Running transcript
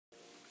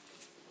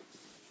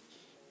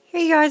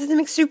Hey guys, it's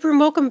McSuper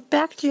and welcome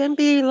back to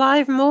NBA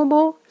Live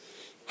Mobile.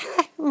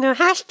 Now,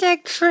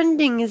 hashtag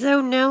trending is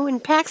out now in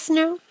packs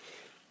now.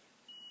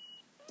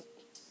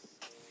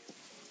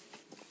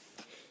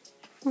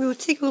 We'll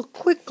take a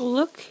quick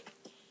look.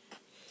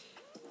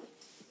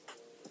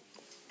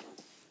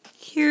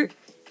 Here,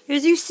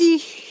 as you see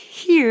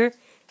here,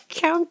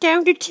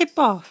 countdown to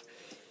tip-off.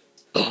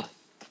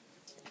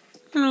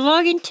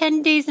 Log in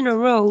 10 days in a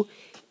row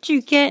to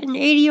get an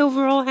 80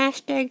 overall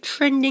hashtag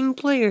trending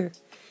player.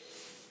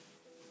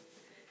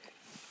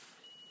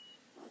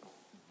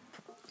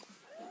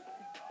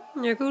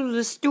 Now go to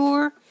the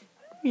store,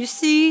 you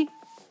see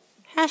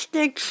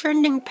hashtag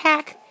trending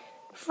pack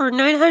for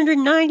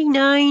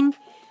 $999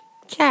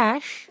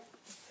 cash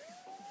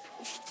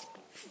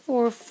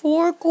for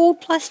 4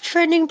 gold plus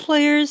trending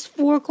players,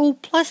 4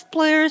 gold plus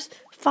players,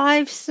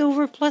 5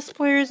 silver plus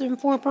players, and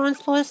 4 bronze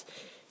plus.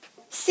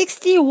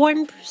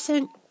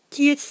 61%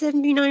 to get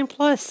 79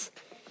 plus.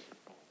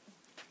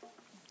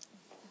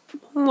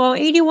 Well,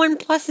 81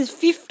 plus is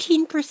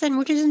 15%,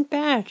 which isn't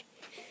bad.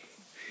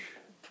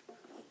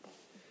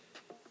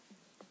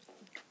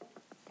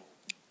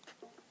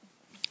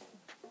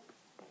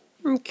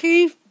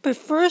 Okay, but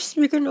first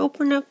we're going to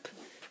open up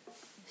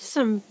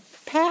some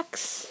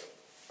packs.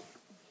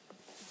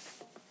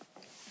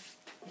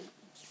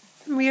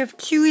 We have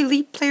 2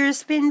 elite player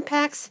spin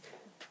packs,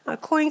 a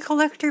coin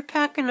collector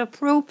pack, and a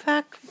pro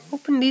pack.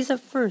 Open these up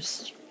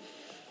first.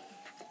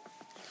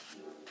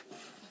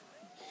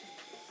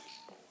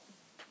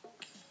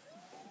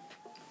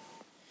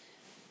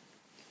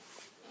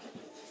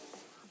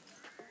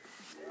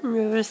 We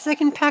have a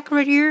second pack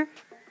right here.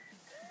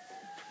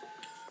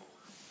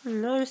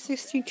 Another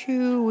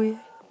 62.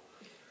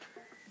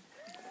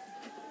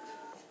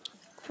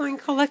 Coin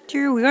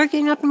collector. We are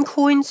getting up in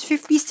coins.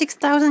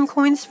 56,000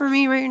 coins for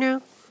me right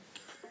now.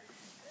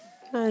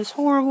 That is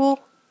horrible.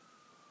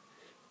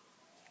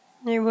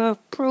 There we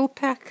have pro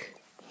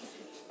pack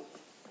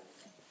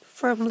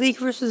from League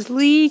vs.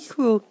 League.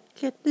 We'll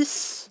get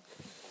this.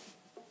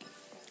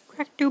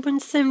 Cracked open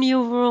 70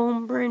 overall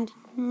Brandon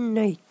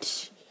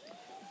Knight.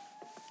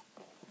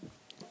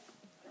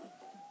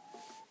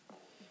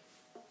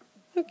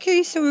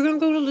 Okay, so we're going to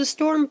go to the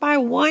store and buy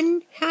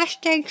 1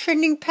 hashtag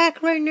trending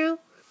pack right now.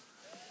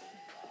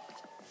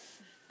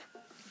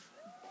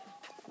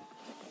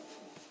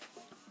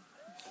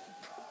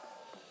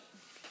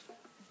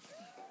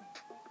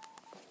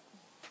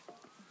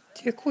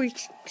 Take a quick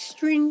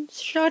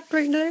screenshot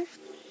right there.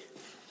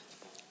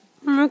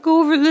 I'm going to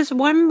go over this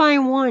one by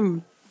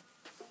one.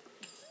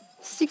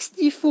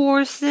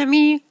 64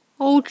 Semi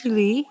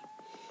Oldley.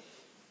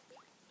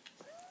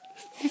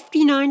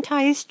 59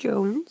 Tyus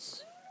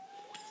Jones.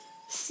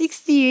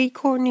 68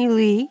 Courtney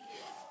Lee,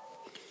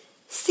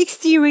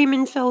 60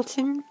 Raymond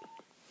Felton,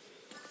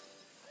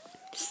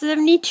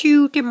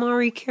 72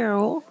 Damari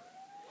Carroll,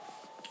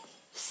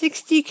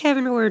 60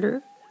 Kevin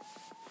Huerter,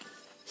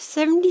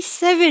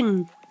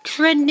 77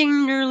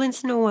 trending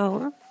Nerlens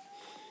Noel,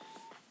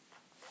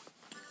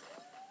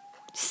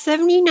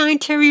 79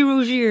 Terry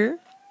Rozier,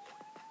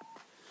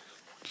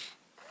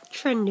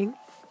 trending,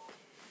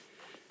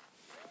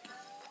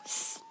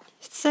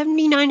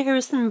 79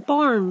 Harrison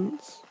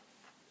Barnes,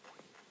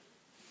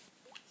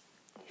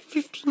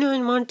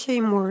 59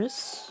 Monte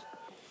Morris,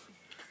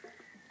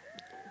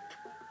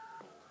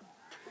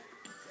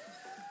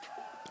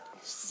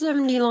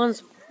 70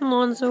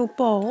 Lonzo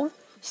Ball,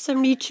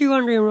 72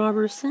 Andre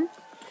Robertson.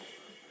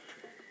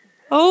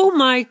 Oh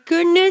my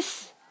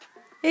goodness!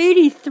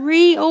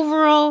 83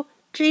 overall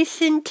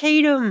Jason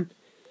Tatum.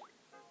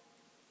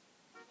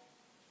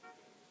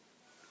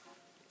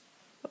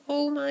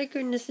 Oh my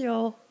goodness,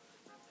 y'all.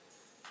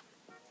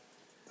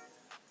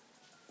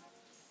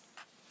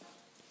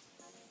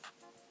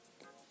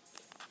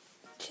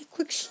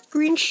 Quick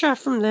screenshot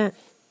from that.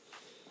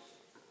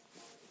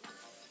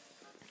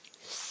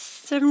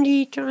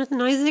 70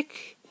 Jonathan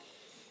Isaac,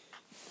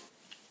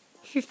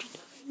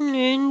 59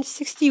 and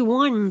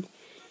 61.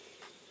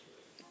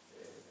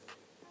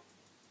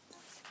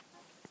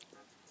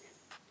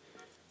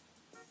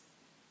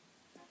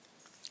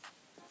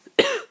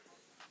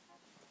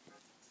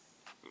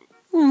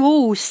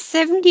 Whoa,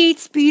 78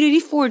 speed,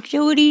 84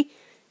 agility,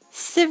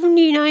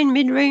 79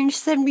 mid-range,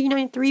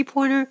 79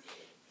 three-pointer,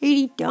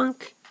 80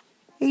 dunk,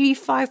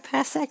 85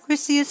 pass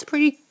accuracy. Is a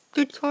pretty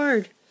good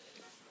card.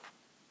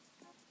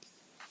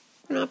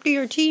 And update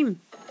our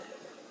team.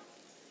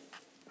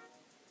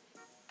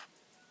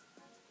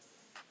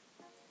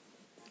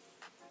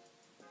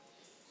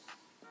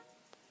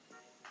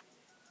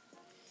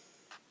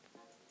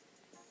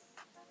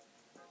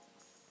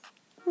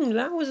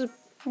 That was a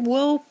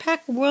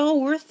well-packed, well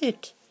worth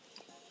it.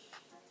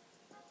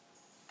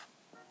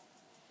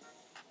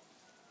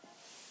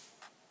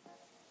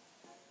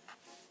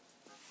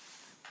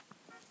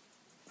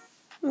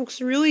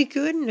 Looks really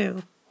good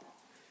now.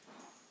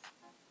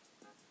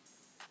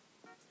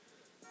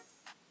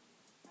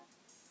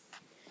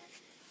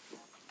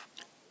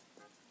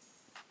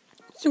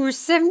 So we're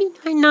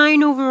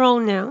 79 overall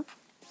now.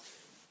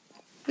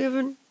 We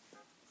have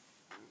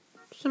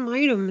some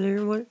item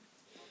there. What?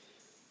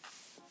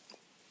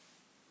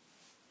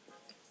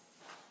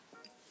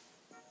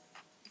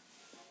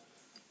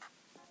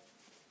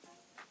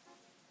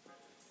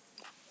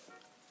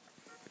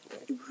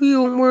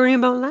 Don't worry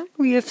about that.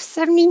 We have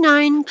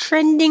 79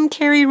 trending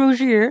Terry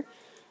Rozier,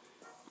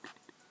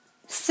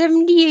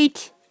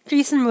 78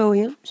 Jason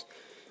Williams,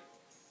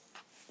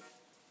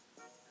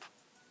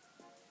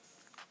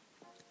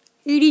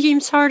 80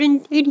 James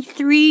Harden,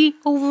 83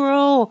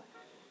 overall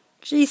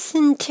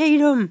Jason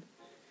Tatum,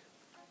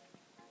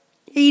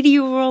 80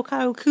 overall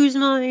Kyle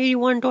Kuzma,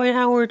 81 Dwight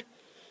Howard.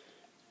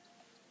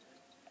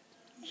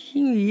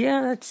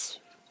 Yeah,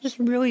 that's just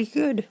really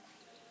good.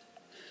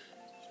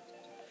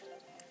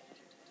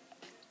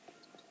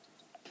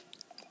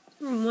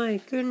 Oh my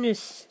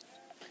goodness.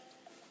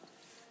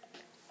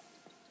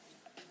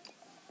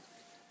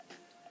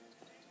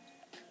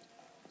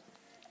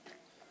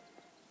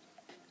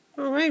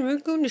 Alright, we're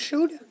going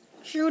to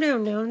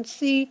Showdown now and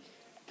see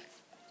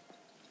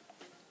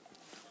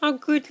how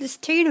good this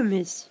Tatum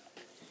is.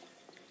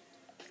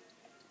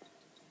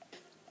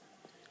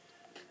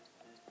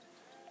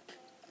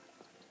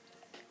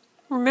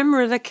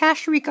 Remember, the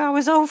cash we got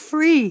was all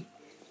free.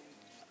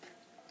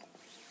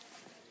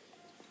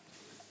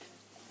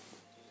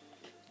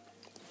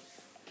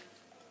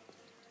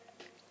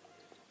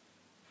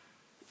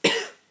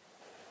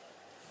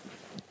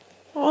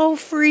 All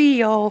free,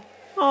 y'all.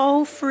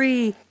 All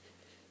free.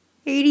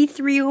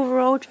 83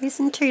 overall,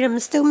 Jason Tatum.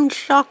 Still in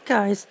shock,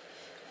 guys.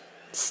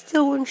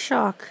 Still in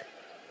shock.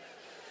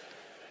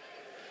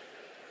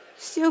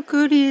 Still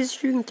good, he is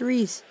shooting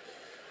threes.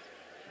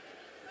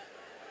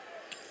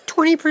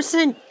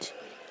 20%.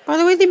 By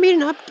the way, they made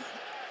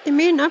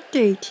an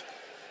update.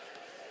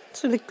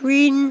 So the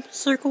green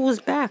circle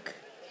is back.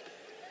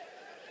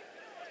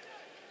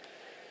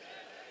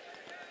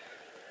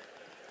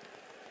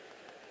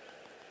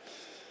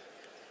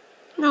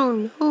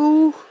 Oh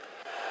no.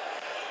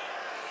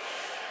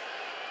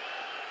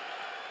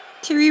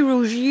 Terry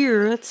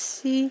Rozier, let's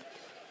see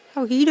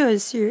how he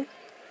does here.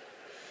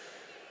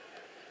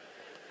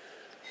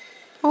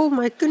 Oh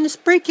my goodness,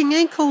 breaking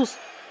ankles.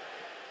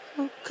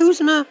 Oh,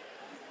 Kuzma,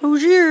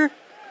 Rozier.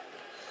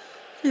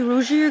 See,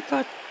 Rozier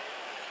got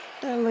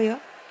that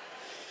layup.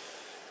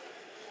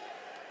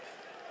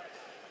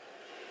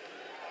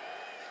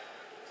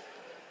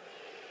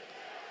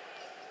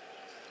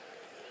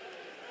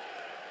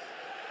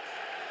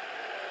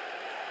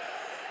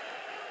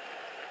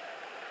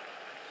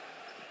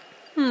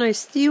 Nice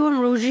steal on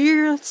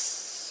Rozier.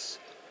 Let's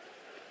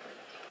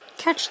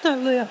catch that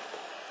layup.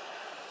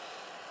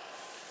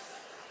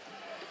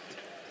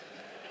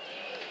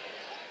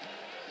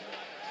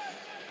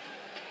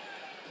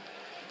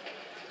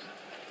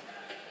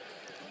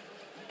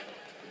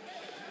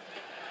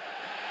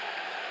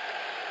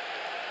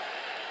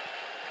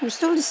 I'm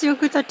starting to see how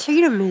good that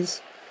Tatum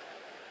is.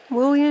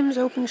 Williams,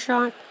 open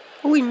shot.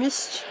 Oh, he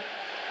missed.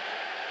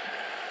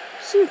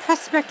 See,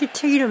 pass it back to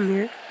Tatum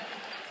here.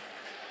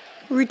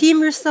 Redeem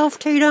yourself,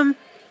 Tatum.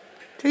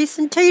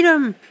 Jason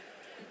Tatum.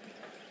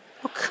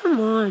 Oh, come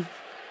on.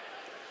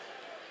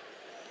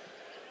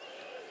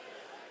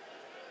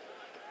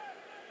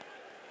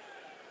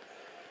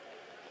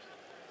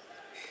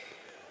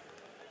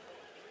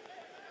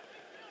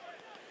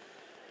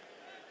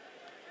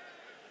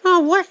 Oh,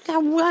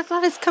 what?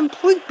 That is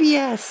complete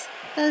BS.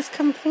 That is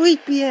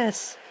complete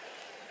BS.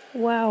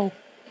 Wow.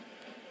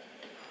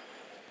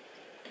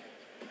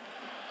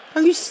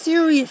 Are you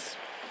serious?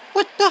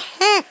 What the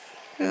heck?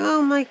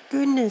 Oh my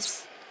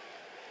goodness.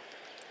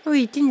 Oh,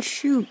 he didn't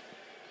shoot.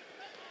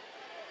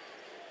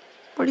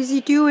 What is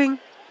he doing?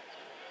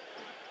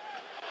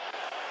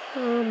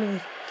 Oh my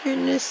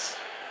goodness.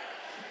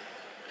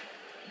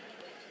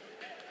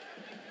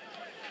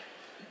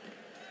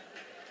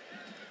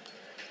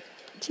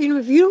 Tatum,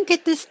 if you don't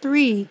get this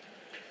three.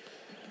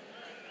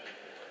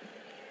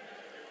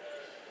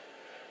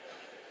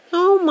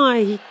 Oh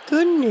my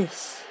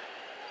goodness.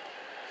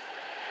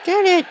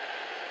 Get it.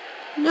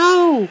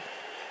 No.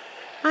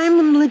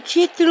 I'm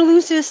legit gonna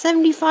lose to a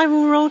 75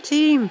 overall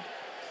team.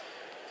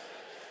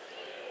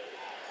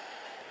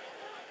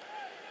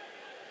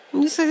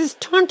 And this guy is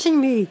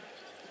taunting me.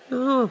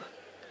 Oh.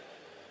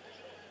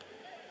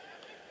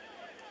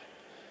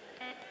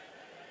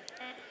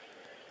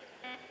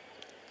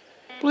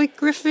 Blake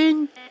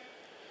Griffin.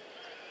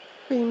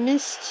 We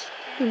missed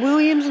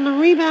Williams on the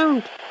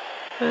rebound.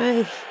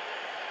 Okay,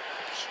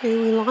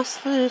 we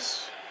lost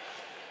this.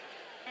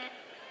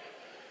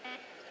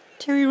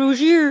 Terry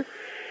Rozier.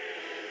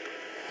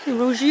 Okay,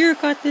 Rozier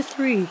got the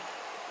three.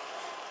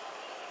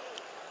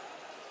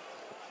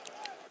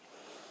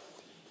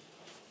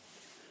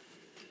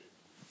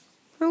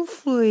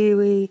 Hopefully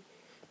we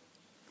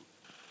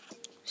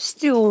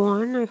still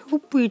won. I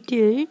hope we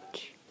did.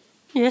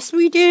 Yes,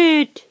 we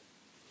did.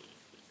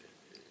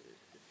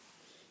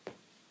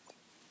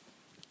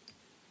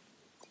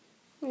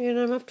 And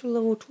I'm up to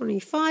level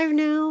 25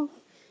 now.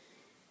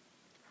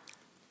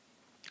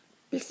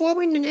 Before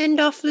we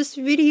end off this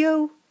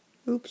video,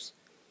 oops.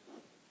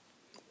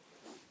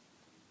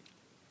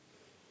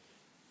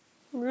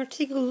 We're going to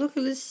take a look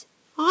at this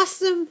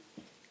awesome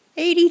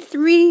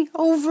 83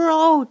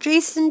 overall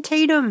Jason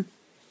Tatum.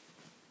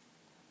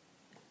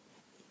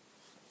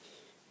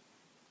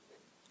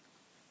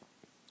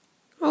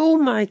 Oh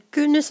my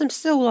goodness, I'm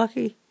so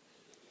lucky.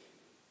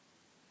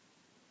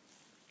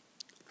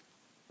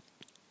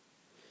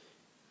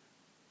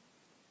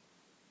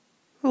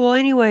 Well,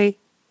 anyway.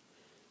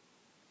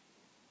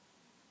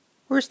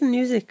 Where's the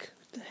music?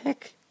 What the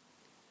heck?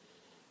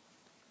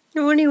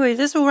 No, anyway,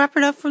 this will wrap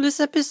it up for this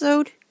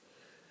episode.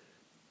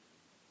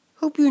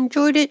 Hope you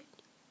enjoyed it.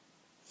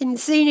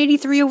 Insane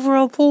 83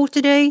 overall poll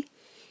today.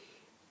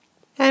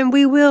 And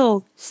we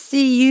will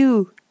see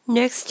you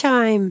next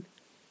time.